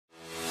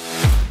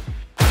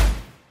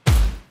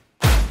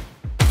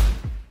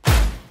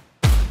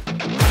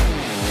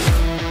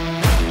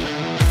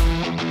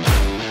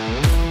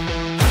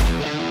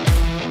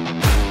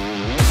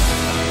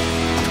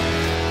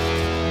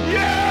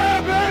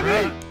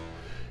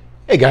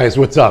Hey guys,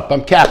 what's up?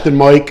 I'm Captain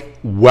Mike.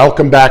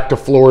 Welcome back to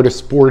Florida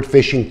Sport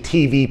Fishing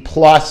TV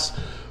Plus.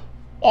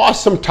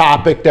 Awesome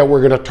topic that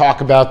we're going to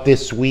talk about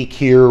this week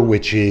here,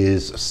 which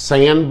is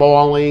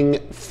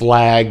sandballing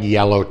flag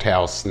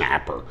yellowtail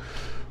snapper.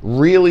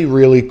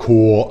 Really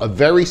cool. A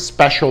very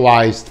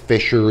specialized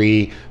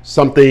fishery.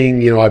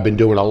 Something, I've been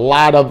doing a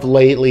lot of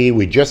lately.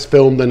 We just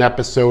filmed an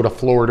episode of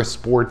Florida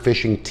Sport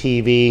Fishing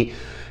TV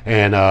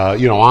and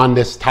on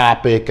this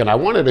topic, and I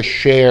wanted to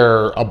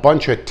share a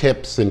bunch of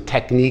tips and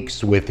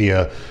techniques with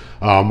you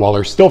while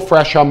they're still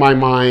fresh on my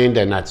mind,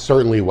 and that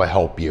certainly will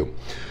help you.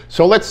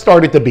 So let's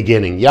start at the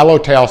beginning.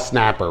 Yellowtail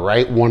snapper,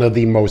 right? One of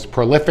the most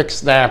prolific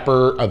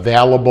snapper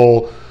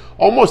available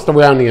almost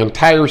around the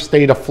entire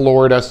state of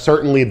Florida,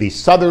 certainly the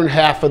southern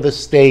half of the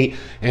state,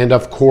 and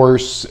of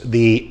course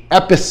the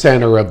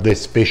epicenter of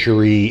this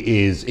fishery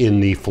is in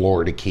the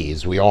Florida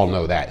Keys. We all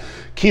know that.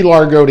 Key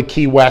Largo to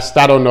Key West,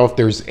 I don't know if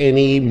there's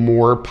any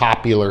more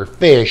popular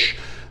fish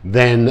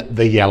than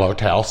the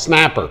yellowtail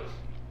snapper.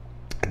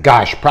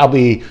 Gosh,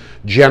 probably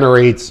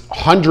generates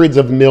hundreds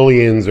of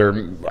millions,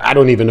 or I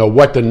don't even know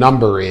what the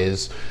number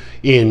is,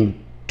 in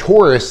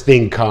tourist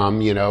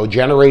income,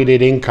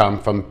 generated income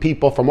from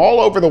people from all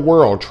over the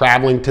world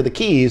traveling to the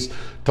Keys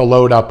to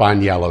load up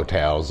on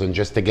yellowtails and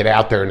just to get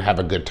out there and have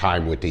a good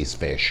time with these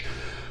fish.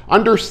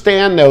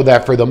 Understand though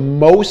that for the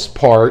most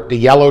part, the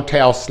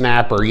yellowtail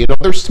snapper,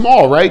 they're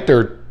small, right?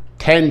 They're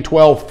 10,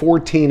 12,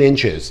 14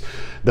 inches.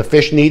 The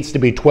fish needs to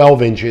be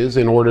 12 inches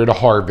in order to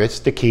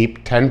harvest. To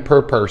keep 10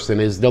 per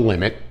person is the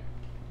limit.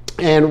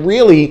 And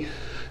really,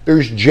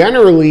 there's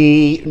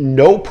generally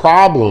no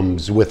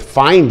problems with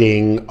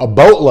finding a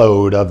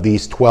boatload of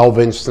these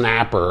 12-inch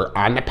snapper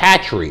on the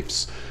patch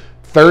reefs.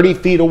 30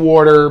 feet of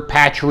water,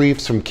 patch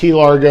reefs from Key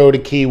Largo to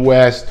Key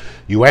West.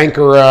 You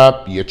anchor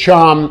up, you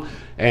chum,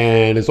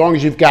 and as long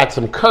as you've got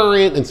some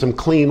current and some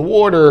clean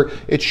water,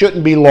 it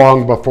shouldn't be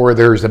long before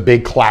there's a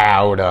big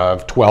cloud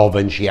of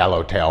 12-inch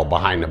yellowtail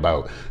behind the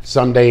boat.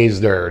 Some days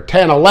they're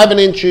 10, 11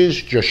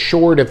 inches, just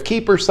short of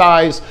keeper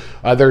size.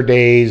 Other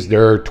days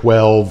they're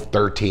 12,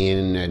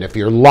 13, and if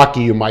you're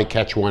lucky, you might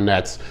catch one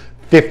that's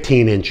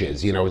 15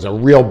 inches, is a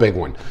real big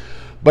one.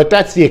 But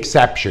that's the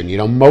exception.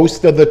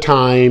 Most of the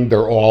time,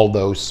 they're all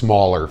those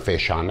smaller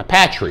fish on the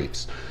patch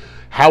reefs.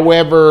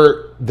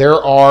 However, there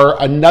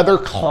are another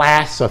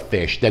class of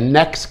fish, the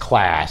next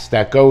class,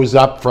 that goes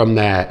up from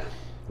that,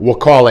 we'll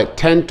call it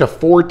 10 to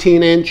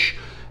 14 inch,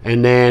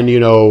 and then,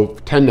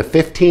 10 to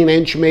 15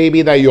 inch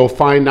maybe that you'll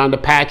find on the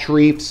patch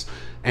reefs,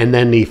 and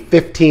then the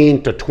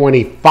 15 to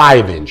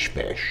 25 inch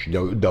fish,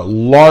 the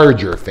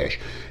larger fish,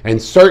 and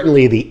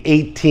certainly the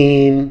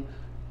 18,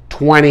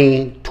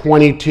 20,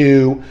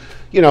 22.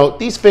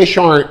 These fish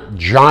aren't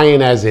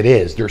giant as it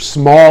is. They're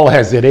small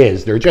as it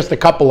is. They're just a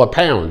couple of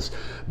pounds.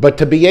 But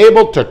to be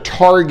able to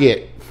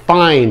target,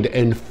 find,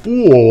 and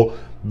fool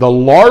the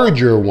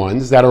larger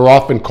ones that are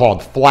often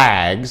called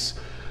flags,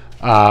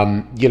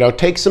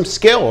 takes some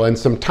skill and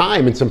some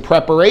time and some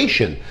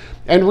preparation.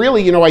 And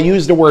really, I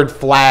use the word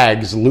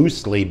flags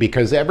loosely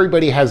because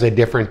everybody has a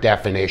different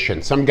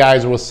definition. Some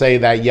guys will say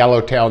that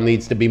yellowtail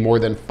needs to be more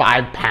than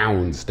 5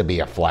 pounds to be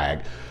a flag.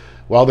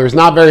 Well, there's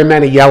not very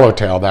many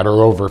yellowtail that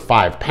are over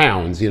 5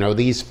 pounds.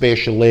 These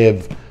fish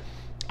live,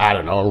 I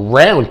don't know,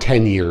 around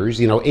 10 years,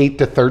 8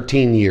 to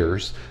 13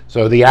 years.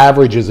 So the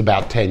average is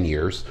about 10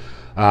 years.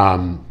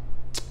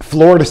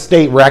 Florida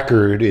state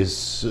record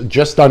is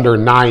just under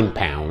 9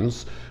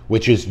 pounds,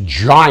 which is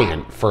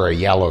giant for a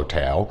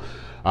yellowtail.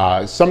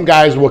 Some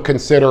guys will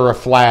consider a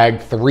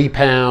flag 3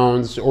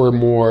 pounds or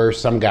more,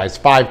 some guys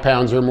 5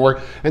 pounds or more,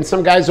 and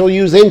some guys will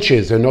use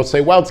inches and they'll say,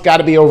 well, it's got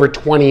to be over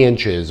 20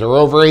 inches or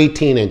over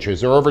 18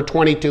 inches or over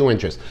 22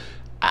 inches.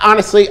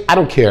 Honestly, I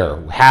don't care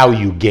how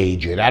you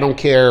gauge it. I don't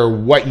care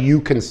what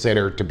you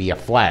consider to be a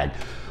flag.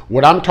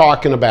 What I'm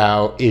talking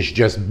about is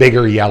just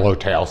bigger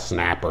yellowtail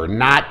snapper,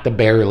 not the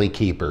barely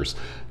keepers.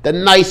 The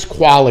nice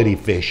quality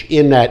fish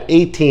in that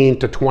 18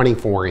 to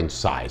 24 inch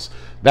size.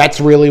 That's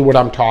really what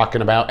I'm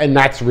talking about, and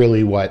that's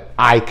really what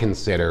I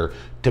consider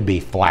to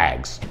be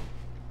flags.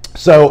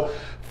 So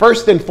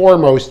first and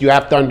foremost, you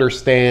have to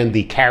understand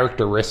the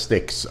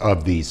characteristics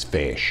of these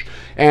fish.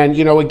 And,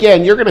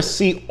 again, you're going to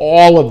see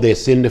all of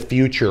this in the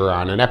future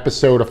on an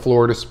episode of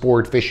Florida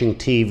Sport Fishing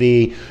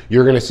TV.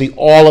 You're going to see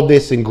all of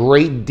this in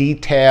great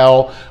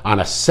detail on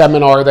a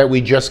seminar that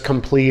we just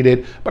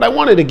completed. But I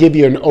wanted to give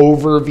you an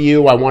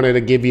overview. I wanted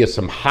to give you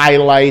some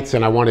highlights,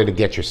 and I wanted to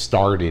get you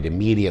started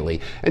immediately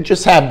and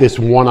just have this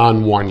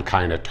one-on-one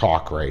kind of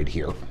talk right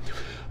here.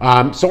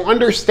 So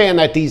understand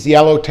that these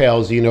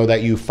yellowtails,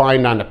 that you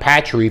find on the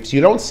patch reefs, you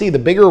don't see the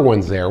bigger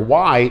ones there.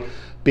 Why?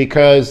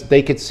 Because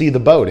they could see the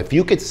boat. If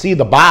you could see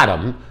the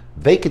bottom,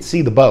 they could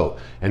see the boat.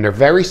 And they're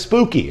very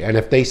spooky. And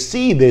if they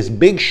see this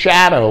big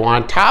shadow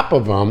on top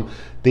of them,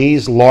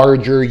 these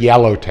larger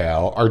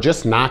yellowtail are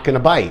just not going to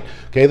bite.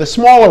 Okay, the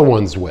smaller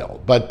ones will,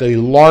 but the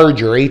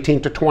larger 18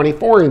 to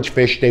 24 inch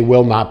fish, they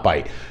will not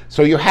bite.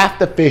 So you have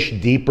to fish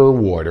deeper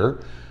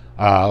water.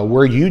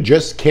 where you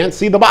just can't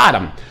see the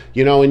bottom.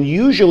 You know, and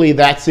usually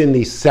that's in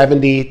the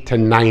 70 to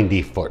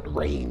 90 foot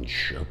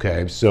range,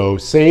 okay? So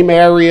same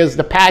area as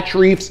the patch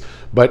reefs,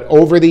 but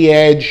over the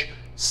edge,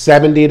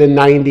 70 to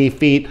 90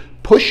 feet,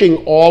 pushing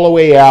all the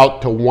way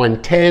out to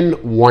 110,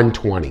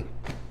 120.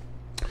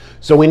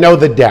 So we know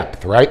the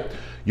depth, right?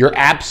 You're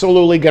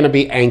absolutely going to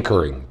be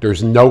anchoring.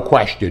 There's no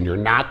question. You're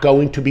not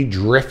going to be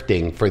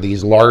drifting for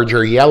these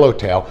larger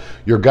yellowtail.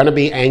 You're going to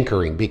be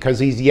anchoring because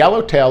these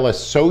yellowtail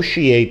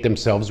associate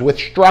themselves with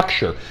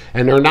structure,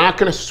 and they're not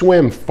going to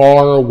swim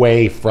far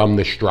away from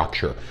the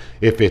structure.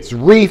 If it's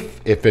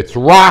reef, if it's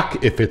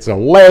rock, if it's a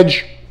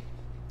ledge,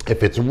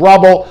 if it's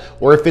rubble,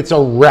 or if it's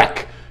a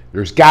wreck,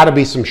 there's got to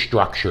be some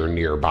structure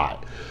nearby.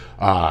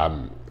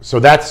 So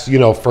that's, you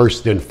know,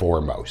 first and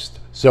foremost.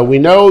 So we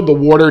know the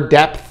water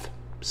depth,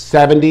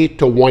 70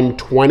 to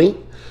 120.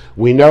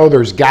 We know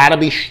there's got to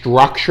be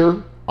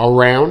structure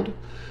around.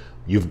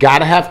 You've got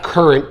to have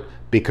current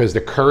because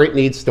the current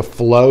needs to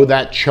flow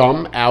that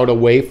chum out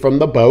away from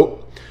the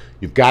boat.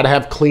 You've got to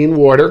have clean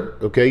water,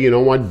 okay? You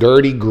don't want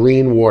dirty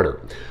green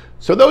water.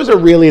 So those are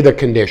really the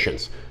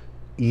conditions.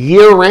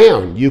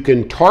 Year-round, you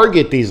can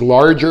target these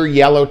larger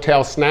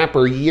yellowtail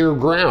snapper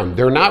year-round.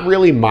 They're not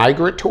really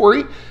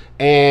migratory,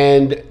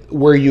 and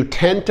where you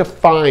tend to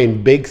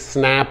find big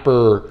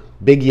snapper,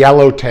 big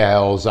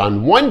yellowtails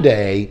on one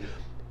day,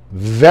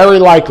 very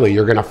likely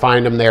you're going to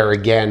find them there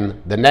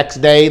again the next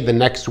day, the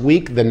next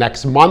week, the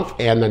next month,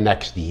 and the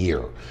next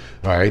year. All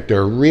right,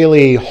 they're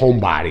really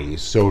homebodies,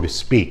 so to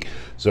speak.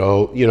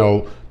 So, you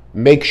know,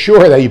 make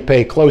sure that you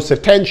pay close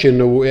attention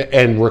to,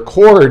 and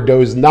record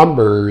those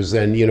numbers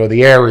and, you know,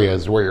 the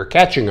areas where you're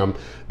catching them,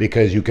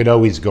 because you could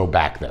always go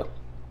back there.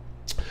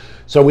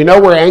 So we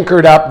know we're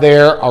anchored up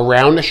there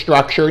around the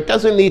structure. It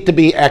doesn't need to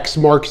be X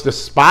marks the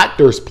spot.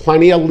 There's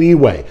plenty of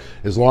leeway.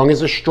 As long as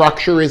the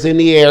structure is in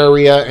the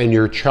area and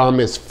your chum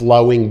is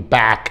flowing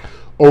back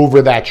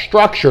over that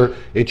structure,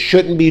 it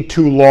shouldn't be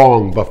too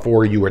long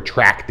before you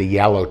attract the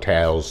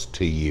yellowtails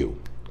to you,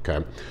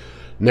 okay?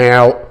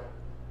 Now,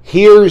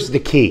 here's the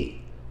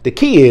key. The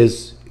key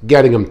is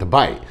getting them to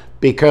bite,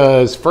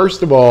 because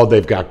first of all,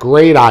 they've got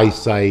great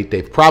eyesight.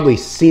 They've probably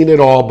seen it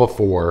all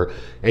before,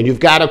 and you've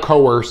got to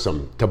coerce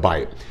them to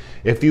bite.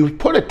 If you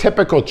put a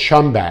typical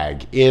chum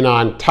bag in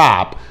on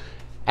top,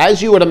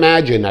 as you would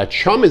imagine, that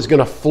chum is going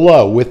to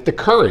flow with the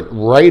current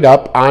right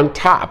up on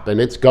top,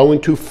 and it's going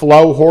to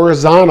flow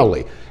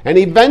horizontally. And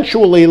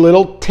eventually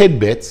little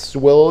tidbits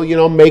will, you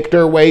know, make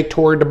their way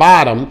toward the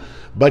bottom,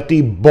 but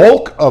the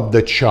bulk of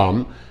the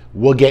chum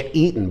will get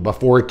eaten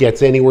before it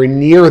gets anywhere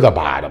near the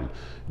bottom.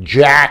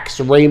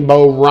 Jacks,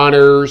 rainbow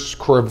runners,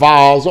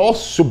 crevalles,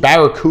 also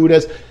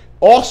barracudas,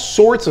 all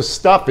sorts of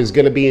stuff is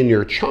going to be in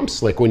your chum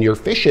slick when you're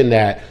fishing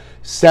that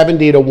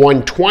 70 to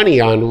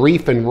 120 on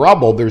reef and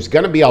rubble. There's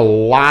going to be a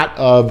lot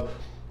of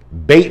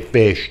bait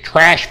fish,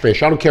 trash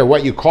fish, I don't care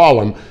what you call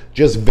them,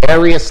 just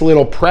various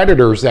little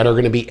predators that are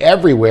going to be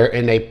everywhere,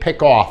 and they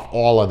pick off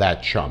all of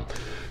that chum.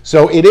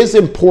 So it is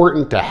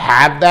important to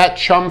have that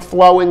chum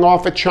flowing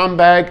off a chum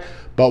bag,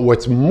 but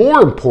what's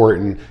more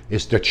important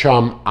is the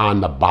chum on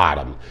the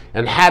bottom.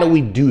 And how do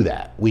we do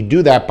that? We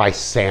do that by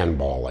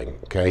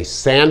sandballing, okay?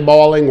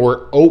 Sandballing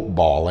or oat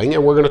balling,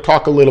 and we're going to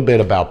talk a little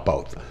bit about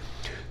both.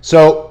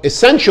 So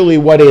essentially,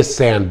 what is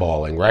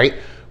sandballing, right?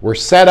 We're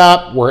set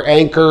up, we're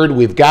anchored,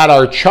 we've got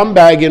our chum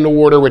bag in the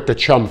water with the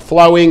chum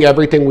flowing,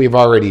 everything we've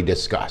already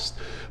discussed.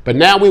 But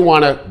now we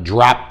want to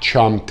drop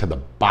chum to the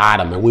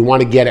bottom, and we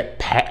want to get it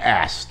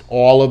past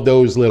all of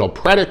those little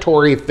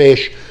predatory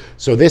fish.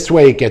 So this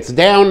way it gets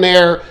down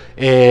there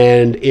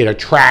and it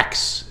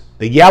attracts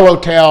the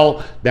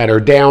yellowtail that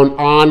are down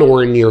on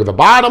or near the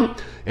bottom,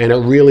 and it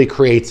really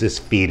creates this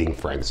feeding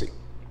frenzy.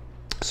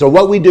 So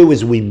what we do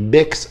is we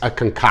mix a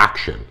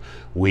concoction.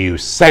 We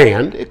use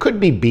sand. It could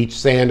be beach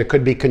sand, it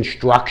could be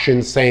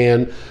construction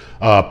sand,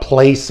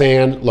 play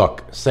sand.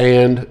 Look,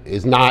 sand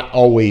is not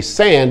always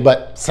sand,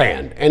 but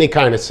sand, any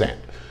kind of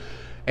sand.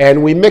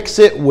 And we mix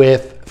it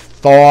with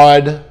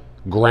thawed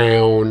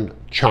ground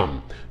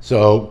chum.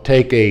 So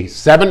take a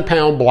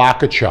 7-pound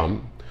block of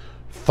chum,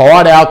 thaw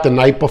it out the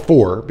night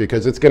before,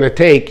 because it's going to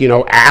take, you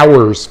know,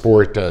 hours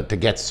for it to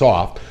get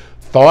soft.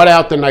 Thaw it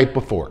out the night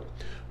before.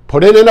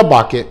 Put it in a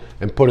bucket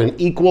and put an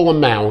equal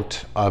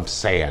amount of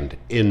sand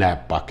in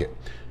that bucket.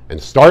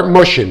 And start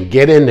mushing.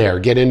 Get in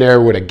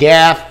there with a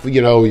gaff.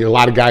 You know, a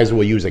lot of guys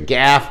will use a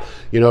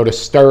gaff, you know, to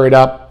stir it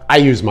up. I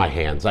use my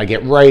hands. I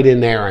get right in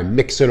there. I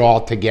mix it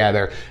all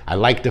together. I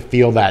like to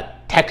feel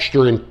that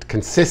texture and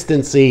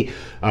consistency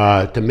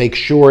to make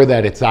sure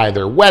that it's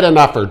either wet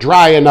enough or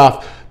dry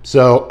enough.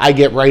 So I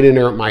get right in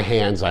there with my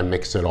hands. I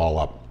mix it all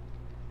up.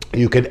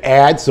 You could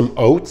add some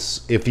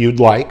oats if you'd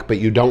like, but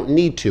you don't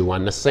need to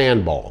on the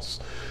sand balls.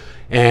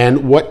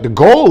 And what the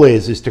goal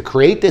is to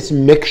create this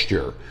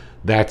mixture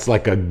that's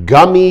like a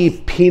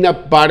gummy,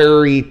 peanut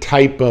buttery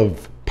type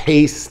of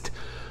paste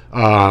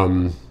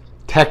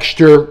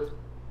texture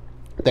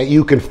that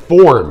you can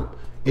form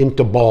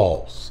into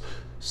balls.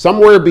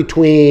 Somewhere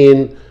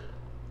between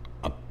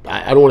a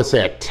I don't want to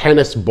say a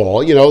tennis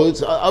ball, you know,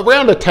 it's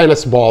around a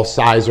tennis ball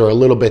size or a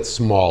little bit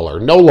smaller,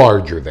 no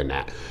larger than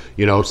that.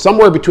 You know,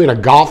 somewhere between a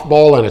golf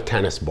ball and a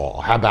tennis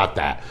ball. How about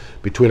that?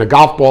 Between a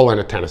golf ball and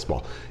a tennis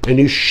ball. And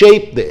you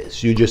shape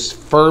this. You just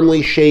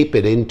firmly shape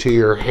it into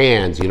your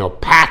hands. You know,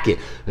 pack it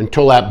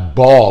until that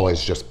ball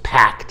is just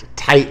packed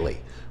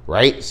tightly,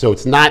 right? So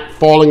it's not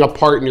falling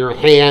apart in your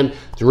hand.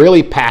 It's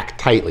really packed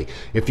tightly.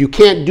 If you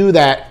can't do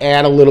that,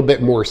 add a little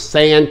bit more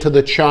sand to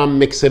the chum.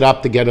 Mix it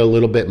up to get a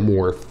little bit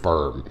more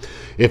firm.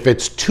 If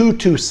it's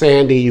too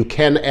sandy, you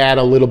can add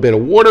a little bit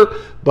of water,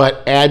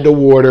 but add the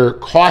water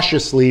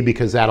cautiously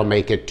because that'll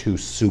make it too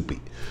soupy.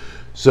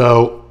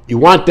 So you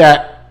want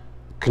that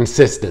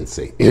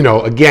consistency, you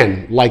know,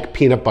 again, like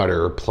peanut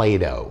butter or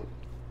Play-Doh.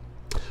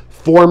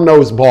 Form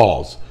those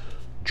balls.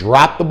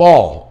 Drop the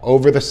ball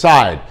over the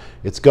side.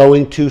 It's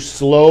going to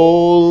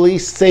slowly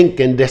sink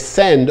and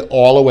descend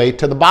all the way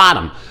to the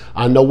bottom.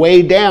 On the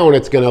way down,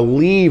 it's going to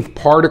leave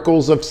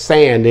particles of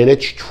sand in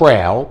its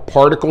trail,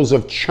 particles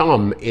of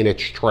chum in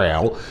its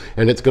trail,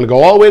 and it's going to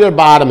go all the way to the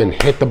bottom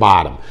and hit the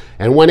bottom.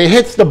 And when it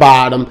hits the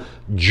bottom,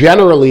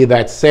 generally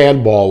that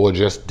sand ball will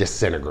just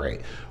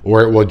disintegrate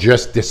or it will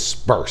just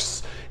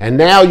disperse. And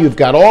now you've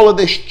got all of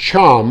this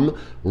chum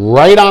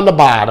right on the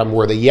bottom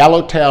where the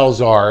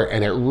yellowtails are,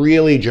 and it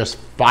really just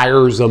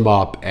fires them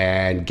up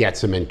and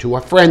gets them into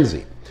a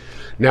frenzy.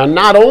 Now,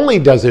 not only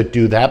does it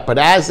do that, but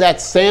as that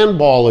sand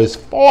ball is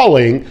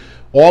falling,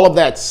 all of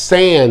that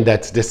sand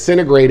that's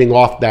disintegrating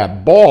off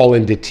that ball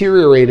and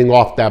deteriorating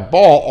off that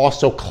ball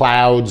also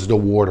clouds the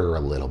water a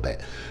little bit.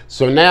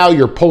 So now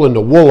you're pulling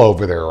the wool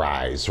over their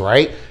eyes,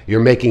 right? You're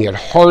making it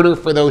harder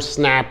for those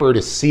snapper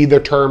to see the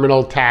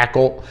terminal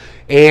tackle,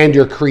 and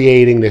you're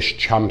creating this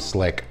chum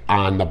slick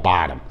on the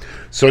bottom.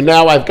 So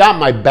now I've got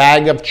my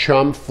bag of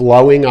chum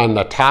flowing on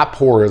the top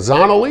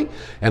horizontally,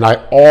 and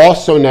I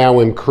also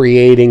now am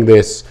creating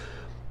this,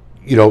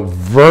 you know,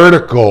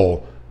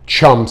 vertical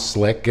chum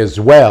slick as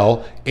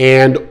well,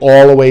 and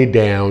all the way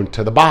down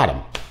to the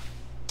bottom.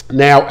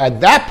 Now at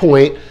that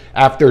point,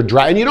 after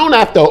dry, and you don't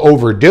have to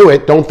overdo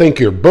it, don't think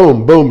you're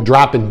boom, boom,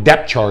 dropping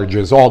depth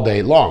charges all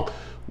day long.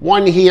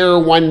 One here,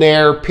 one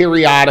there,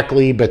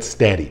 periodically, but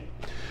steady.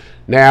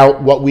 Now,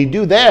 what we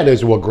do then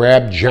is we'll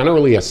grab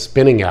generally a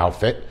spinning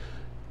outfit.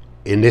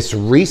 In this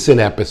recent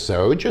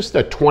episode, just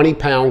a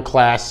 20-pound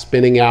class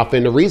spinning outfit.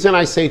 And the reason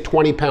I say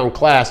 20-pound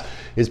class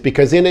is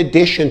because in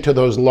addition to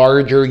those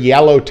larger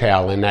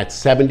yellowtail in that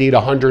 70 to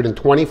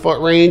 120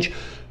 foot range,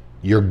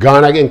 you're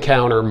gonna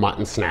encounter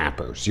mutton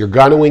snappers. You're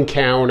gonna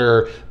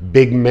encounter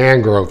big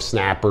mangrove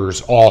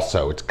snappers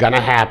also. It's gonna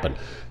happen.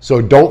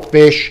 So don't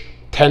fish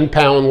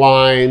 10-pound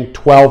line,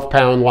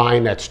 12-pound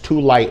line. That's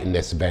too light in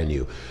this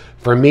venue.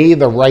 For me,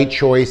 the right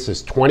choice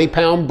is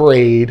 20-pound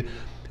braid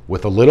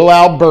with a little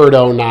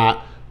Alberto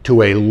knot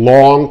to a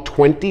long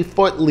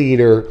 20-foot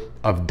leader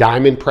of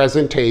diamond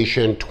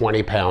presentation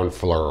 20-pound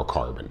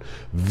fluorocarbon.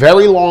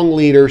 Very long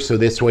leader, so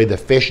this way the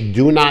fish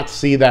do not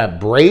see that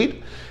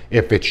braid.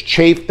 If it's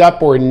chafed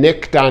up or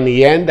nicked on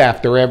the end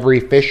after every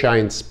fish I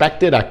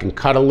inspected, I can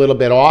cut a little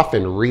bit off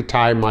and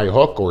retie my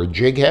hook or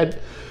jig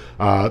head.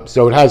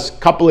 So it has a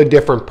couple of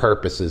different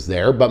purposes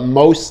there, but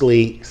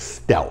mostly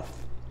stealth.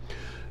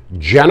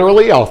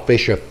 Generally, I'll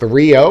fish a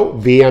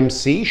 3/0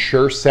 VMC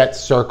sure set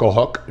circle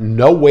hook,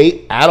 no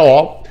weight at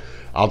all.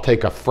 I'll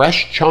take a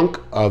fresh chunk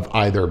of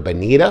either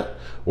bonita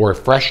or a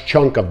fresh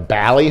chunk of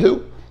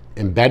ballyhoo,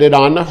 embed it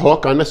on the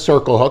hook, on the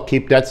circle hook,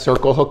 keep that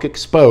circle hook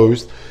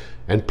exposed,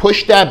 and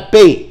push that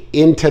bait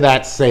into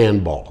that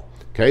sand ball,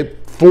 okay?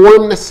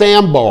 Form the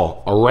sand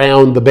ball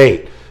around the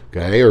bait,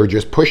 okay? Or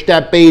just push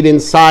that bait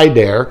inside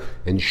there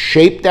and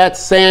shape that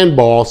sand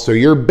ball so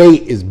your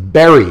bait is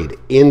buried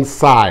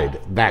inside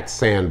that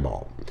sand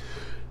ball.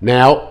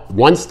 Now,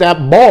 once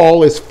that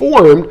ball is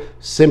formed,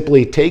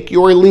 simply take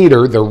your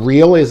leader. The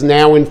reel is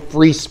now in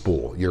free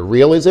spool. Your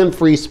reel is in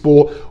free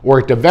spool, or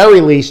at the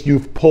very least,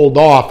 you've pulled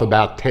off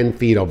about 10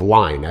 feet of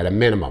line at a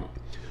minimum,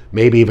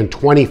 maybe even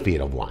 20 feet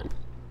of line.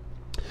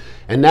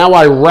 And now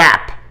I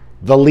wrap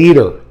the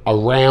leader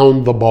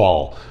around the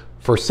ball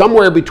for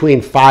somewhere between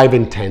 5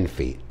 and 10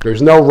 feet.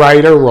 There's no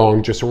right or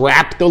wrong, just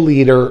wrap the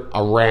leader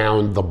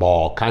around the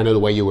ball, kind of the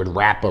way you would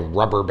wrap a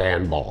rubber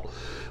band ball.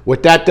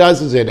 What that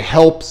does is it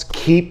helps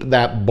keep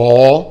that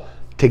ball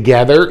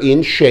together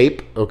in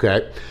shape,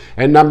 okay?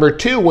 And number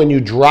two, when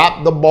you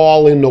drop the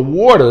ball in the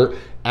water,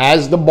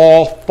 as the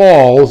ball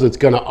falls, it's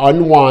gonna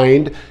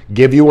unwind,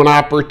 give you an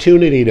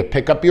opportunity to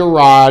pick up your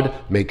rod,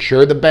 make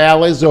sure the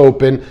bail is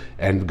open,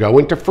 and go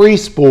into free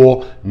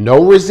spool,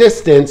 no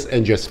resistance,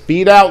 and just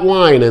feed out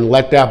line and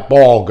let that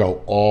ball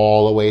go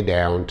all the way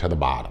down to the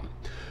bottom.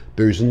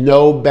 There's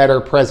no better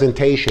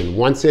presentation.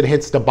 Once it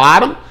hits the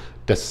bottom,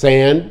 the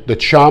sand, the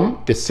chum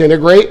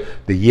disintegrate,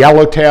 the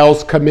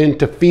yellowtails come in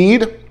to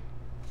feed,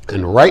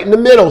 and right in the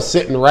middle,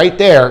 sitting right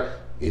there,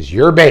 is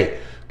your bait.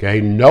 Okay,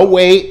 no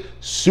weight,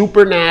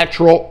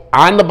 supernatural,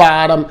 on the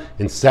bottom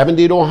in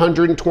 70 to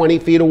 120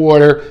 feet of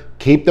water.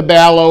 Keep the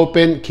bail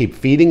open, keep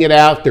feeding it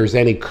out. If there's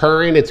any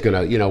current, it's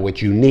gonna, you know, what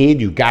you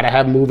need, you gotta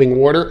have moving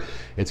water.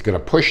 It's gonna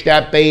push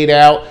that bait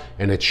out,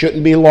 and it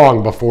shouldn't be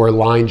long before a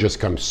line just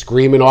comes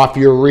screaming off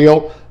your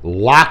reel.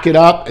 Lock it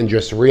up and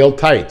just reel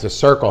tight. It's a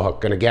circle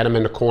hook, gonna get them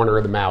in the corner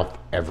of the mouth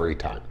every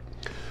time.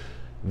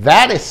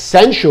 That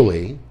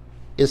essentially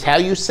is how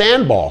you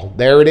sandball.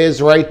 There it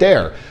is right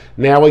there.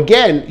 Now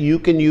again, you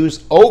can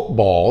use oat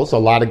balls. A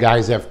lot of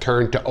guys have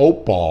turned to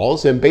oat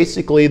balls, and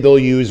basically they'll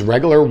use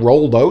regular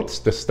rolled oats,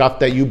 the stuff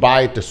that you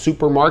buy at the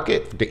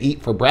supermarket to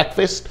eat for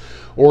breakfast,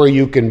 or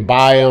you can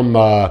buy them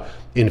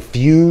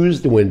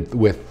infused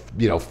with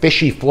you know,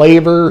 fishy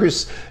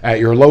flavors at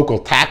your local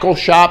tackle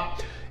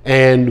shop.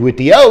 And with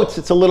the oats,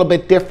 it's a little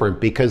bit different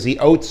because the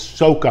oats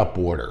soak up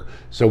water.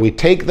 So we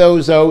take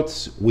those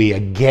oats, we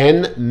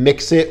again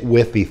mix it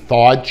with the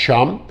thawed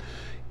chum,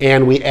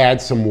 and we add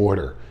some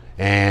water.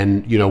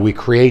 And, you know, we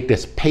create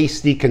this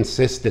pasty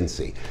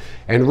consistency.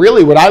 And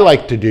really what I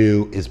like to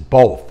do is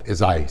both,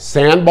 is I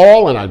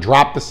sandball and I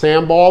drop the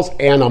sandballs,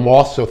 and I'm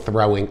also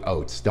throwing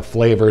oats, the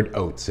flavored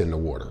oats in the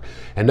water.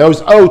 And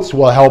those oats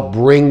will help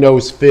bring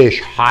those fish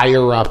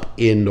higher up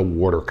in the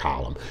water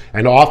column.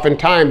 And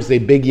oftentimes the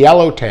big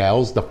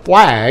yellowtails, the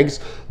flags,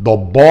 they'll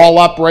ball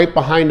up right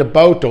behind the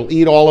boat, they'll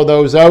eat all of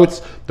those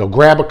oats, they'll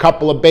grab a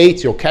couple of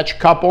baits, you'll catch a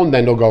couple, and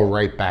then they'll go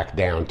right back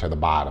down to the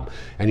bottom.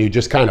 And you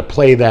just kind of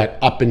play that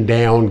up and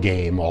down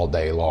game all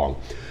day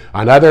long.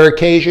 On other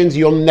occasions,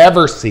 you'll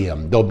never see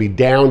them. They'll be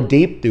down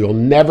deep. You'll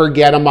never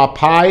get them up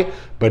high,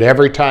 but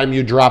every time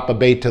you drop a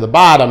bait to the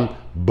bottom,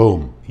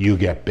 boom, you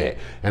get bit.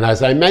 And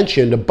as I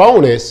mentioned, the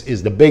bonus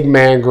is the big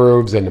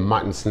mangroves and the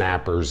mutton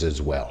snappers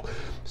as well.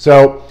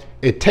 So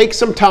it takes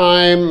some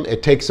time.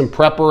 It takes some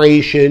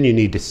preparation. You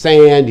need to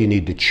sand. You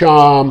need to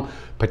chum,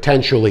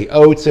 potentially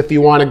oats if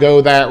you want to go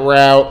that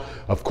route.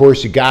 Of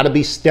course, you got to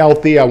be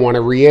stealthy. I want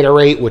to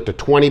reiterate with the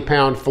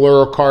 20-pound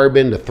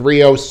fluorocarbon, the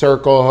 3/0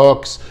 circle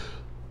hooks,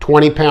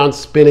 20-pound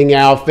spinning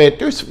outfit.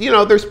 There's, you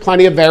know, there's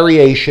plenty of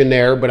variation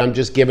there, but I'm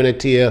just giving it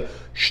to you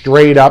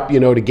straight up, you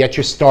know, to get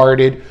you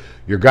started.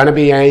 You're going to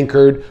be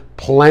anchored.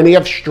 Plenty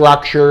of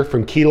structure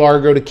from Key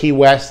Largo to Key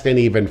West and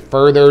even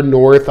further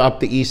north up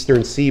the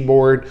eastern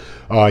seaboard.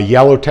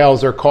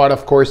 Yellowtails are caught,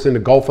 of course, in the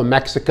Gulf of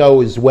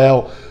Mexico as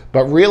well.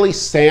 But really,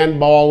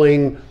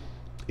 sandballing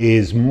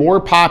is more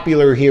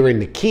popular here in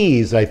the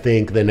Keys, I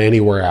think, than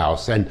anywhere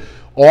else. And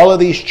all of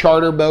these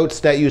charter boats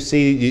that you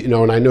see, you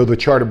know, and I know the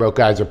charter boat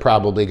guys are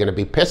probably going to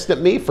be pissed at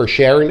me for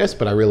sharing this,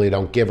 but I really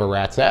don't give a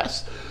rat's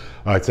ass.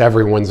 It's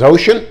everyone's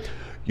ocean.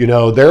 You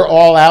know, they're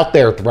all out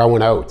there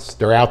throwing oats.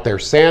 They're out there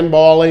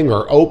sandballing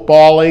or oat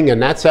balling,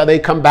 and that's how they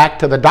come back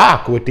to the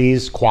dock with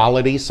these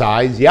quality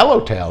size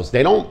yellowtails.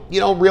 They don't, you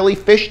know, really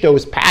fish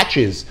those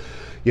patches,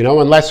 you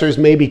know, unless there's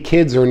maybe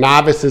kids or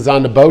novices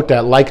on the boat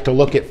that like to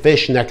look at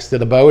fish next to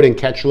the boat and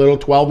catch little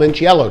 12-inch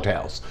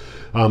yellowtails.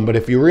 But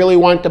if you really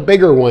want the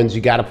bigger ones,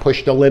 you got to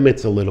push the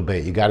limits a little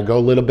bit. You got to go a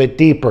little bit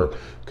deeper.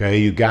 Okay,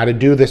 you got to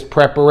do this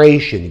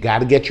preparation. You got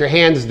to get your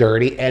hands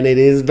dirty, and it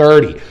is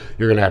dirty.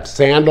 You're going to have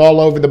sand all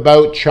over the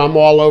boat, chum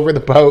all over the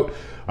boat,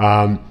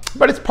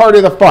 but it's part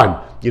of the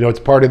fun. You know, it's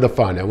part of the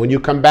fun. And when you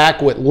come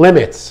back with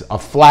limits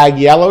of flag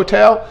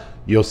yellowtail,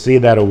 you'll see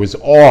that it was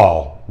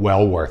all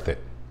well worth it.